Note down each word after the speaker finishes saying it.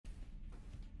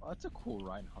that's a cool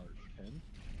Reinhardt pin.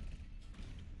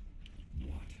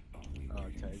 What are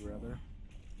we Tag rather.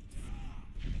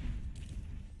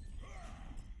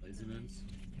 Lazy moons.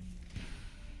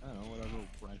 I don't know, whatever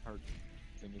Reinhardt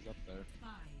thing is up there. 5,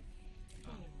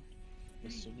 4, I'm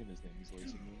assuming his name is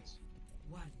Lazy Moons.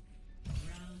 1.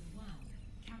 Round 1.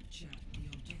 Capture the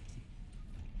objective.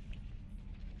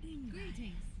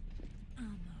 Greetings.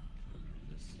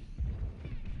 This.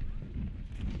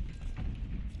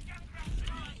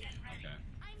 Okay.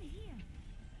 I'm here.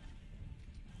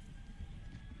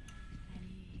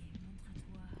 Allez,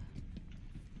 montre-toi.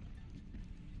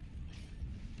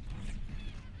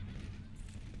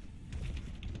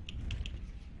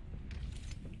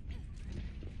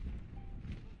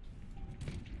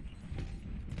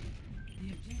 The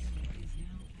objective is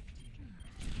now active.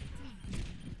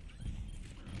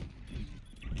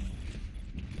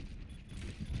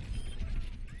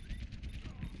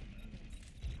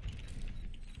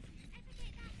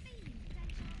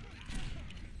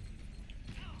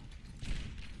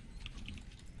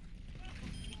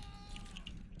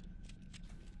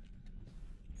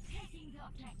 Taking the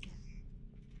objective.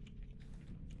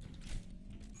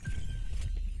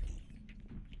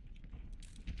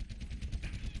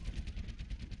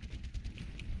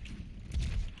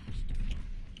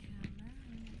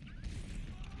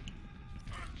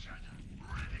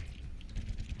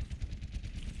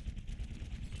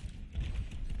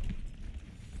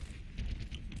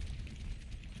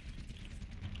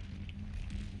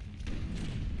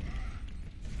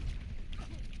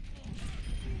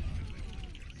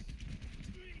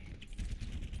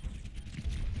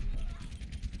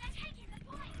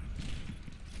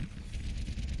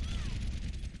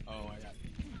 Oh, I got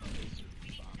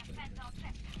Defend the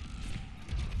objective.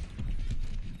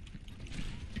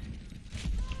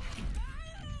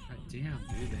 God damn,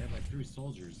 dude, they have like 3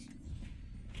 soldiers.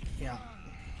 Yeah.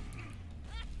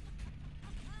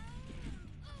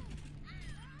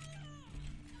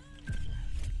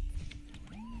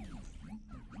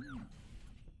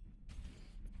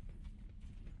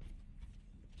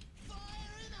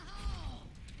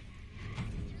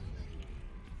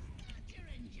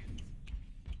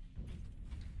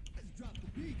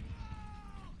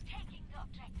 Taking the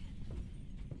objective.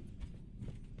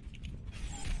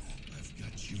 I've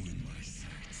got you in my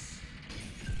sights.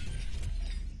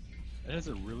 That is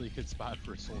a really good spot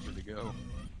for a soldier to go.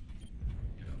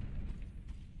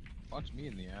 Watch me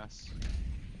in the ass.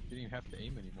 Didn't even have to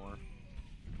aim anymore.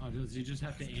 Oh, does he just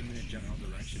have to aim in a general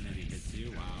direction that he hits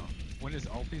you? Wow. When his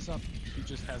ulti's up, he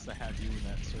just has to have you in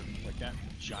that circle, like that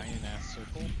giant ass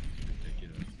circle.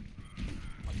 Ridiculous.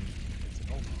 I mean, it's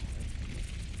an ult, right?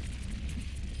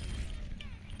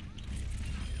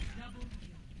 Double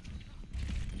kill.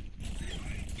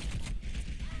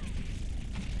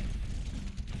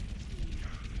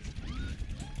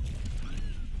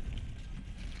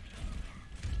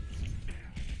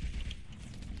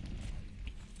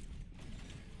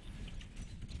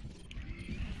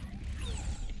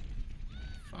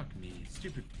 Fuck me.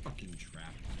 Stupid fucking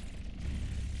trap.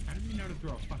 How did we know to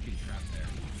throw a fucking trap there?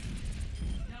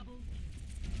 Double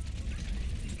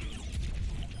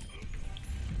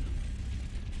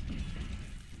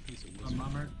Piece of Oh, wizard.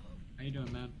 Mummer. How you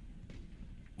doing, man?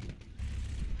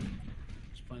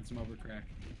 Just playing some overcrack.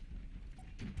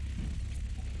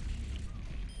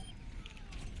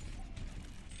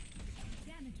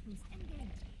 Damage boost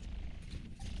engaged.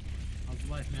 How's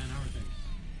life, man? How are things?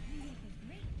 You make a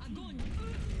great I'm going.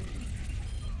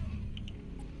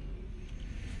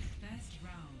 Best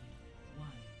round 1.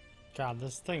 God,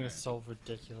 this thing is so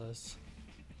ridiculous.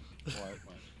 What?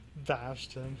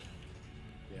 Bastion.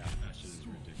 Yeah. That shit is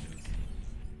ridiculous.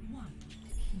 1,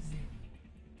 0.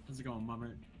 How's it going,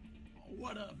 Mummer? Oh,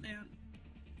 what up, man?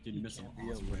 Did you You miss an can't be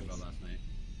a awesome rainbow whiz. last night?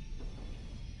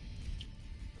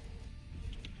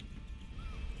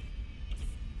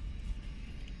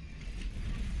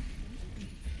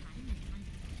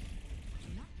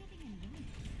 You're not getting any younger.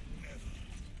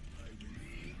 I will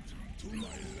eat to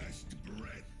my last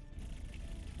breath.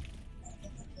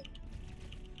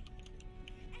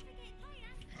 Everyday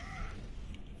player.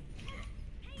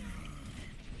 Hey.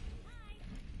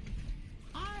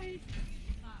 Hi.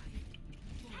 5,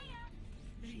 4,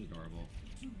 She's 3, adorable.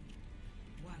 2,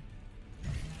 1.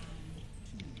 Round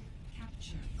 2.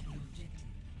 Capture the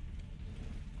objective.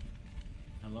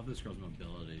 I love this girl's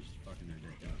mobility. She's fucking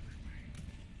ridiculous.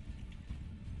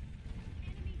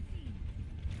 Enemy seen.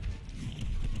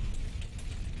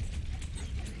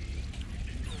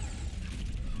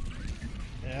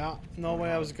 Yeah, no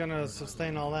way I was gonna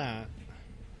sustain all that.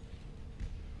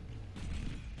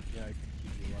 Yeah, I can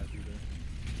keep you alive either.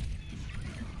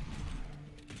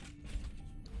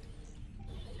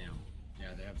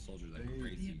 soldiers like The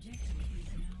crazy. objective is now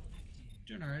active.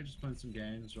 Doing alright, just playing some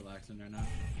games, relaxing right now.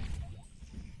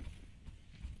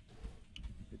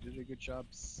 They did a good job,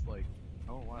 like,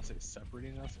 I don't want to say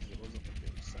separating us, because it wasn't like they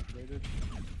were separated.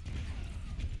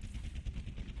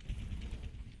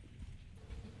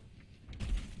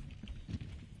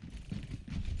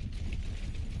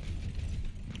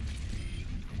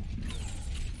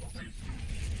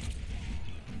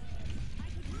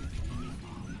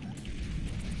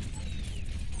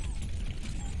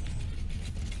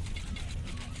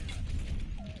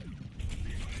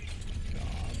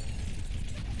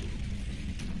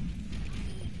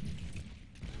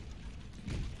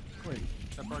 Wait,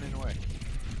 stop running away.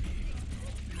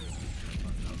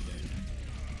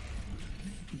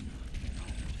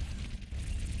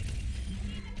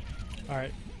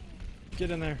 Alright. Get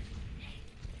in there.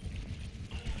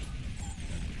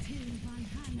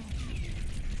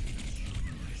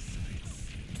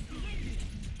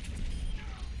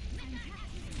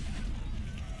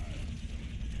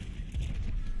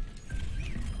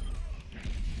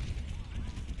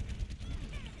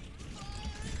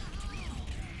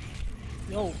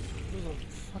 Yo, there's a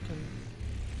fucking...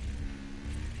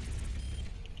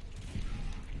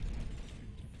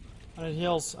 I need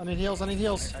heals, I need heals, I need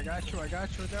heals! I got you, I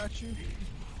got you, I got you.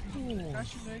 Ooh.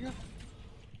 Got you, nigga.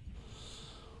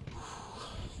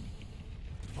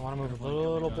 I want to move a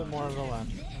little bit more to the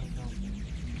left. There we go.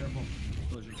 Careful.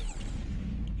 Collision.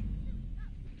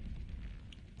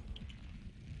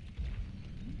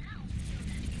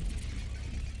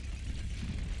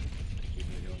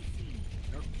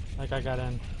 That guy got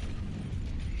in.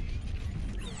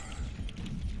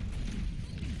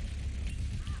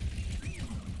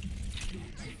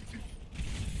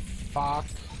 Fuck.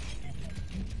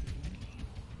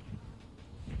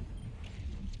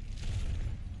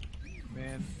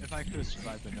 Man, if I could have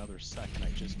survived another second,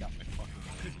 I just got my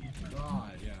fucking...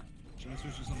 God, yeah. Should I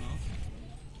switch to something else?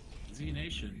 Z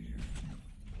Nation.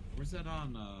 Where's that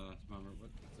on, remember,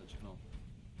 what's that channel?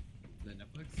 Is that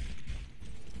Netflix?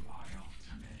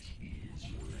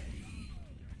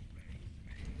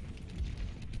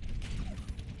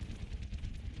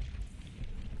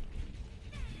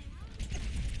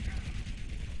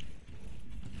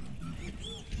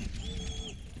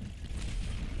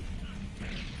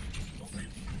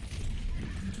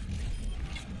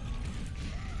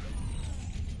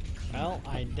 Well,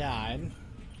 I died.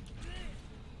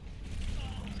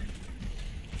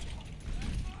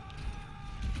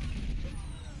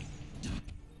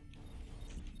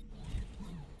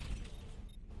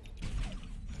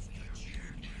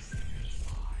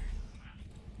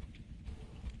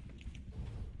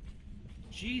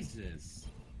 Jesus!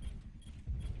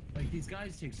 Like, these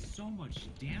guys take so much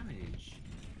damage.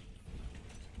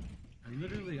 I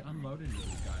literally unloaded into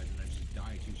these guys and I just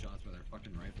die 2 shots with their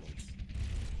fucking rifles.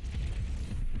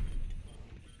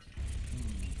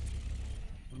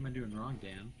 What am I doing wrong,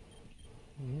 Dan?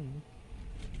 Mm.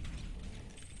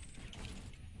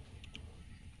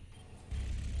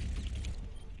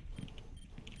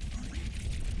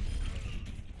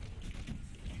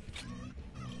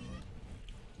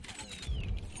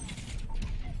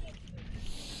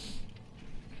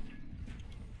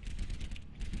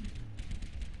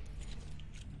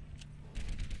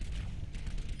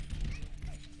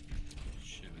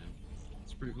 Shit, man.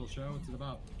 It's a pretty cool show. What's it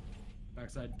about?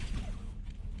 Backside.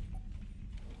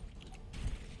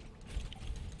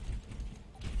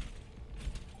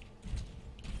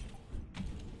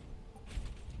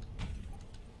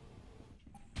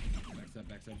 Backside,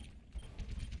 backside.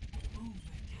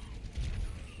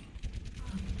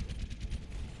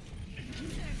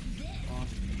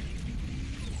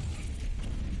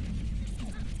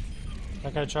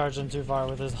 That guy charged him too far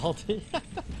with his ulti. Yeah,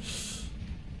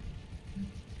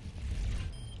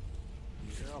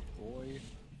 boy.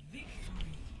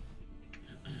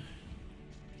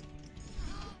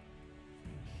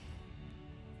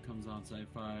 Comes on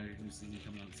sci-fi. New season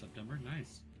coming out in September.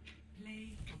 Nice.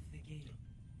 Play of the game.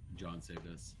 John saved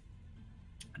us.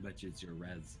 I bet you it's your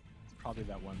res. It's probably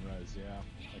that one res, yeah.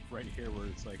 Like right here where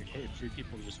it's like, hey, 3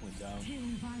 people just went down.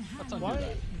 Let's undo Why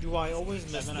that. do I always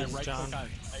And miss then I this, right John? click on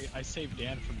I saved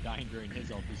Dan from dying during his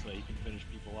ulti so that he can finish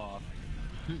people off.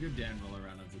 Good Dan roll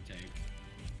around as a tank.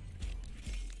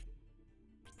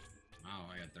 Wow,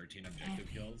 I got 13 objective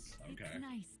kills. Okay. It's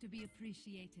nice to be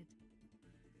appreciated.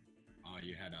 Oh,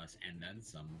 you had us and then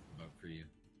some vote for you.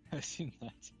 I've seen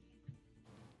that.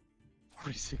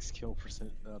 46 kill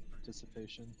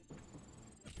participation.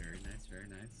 Very nice, very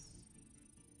nice.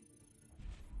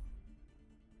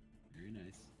 Very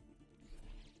nice.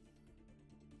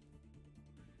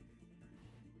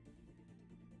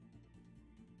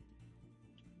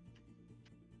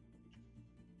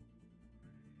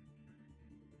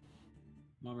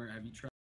 Mummer, have you tried?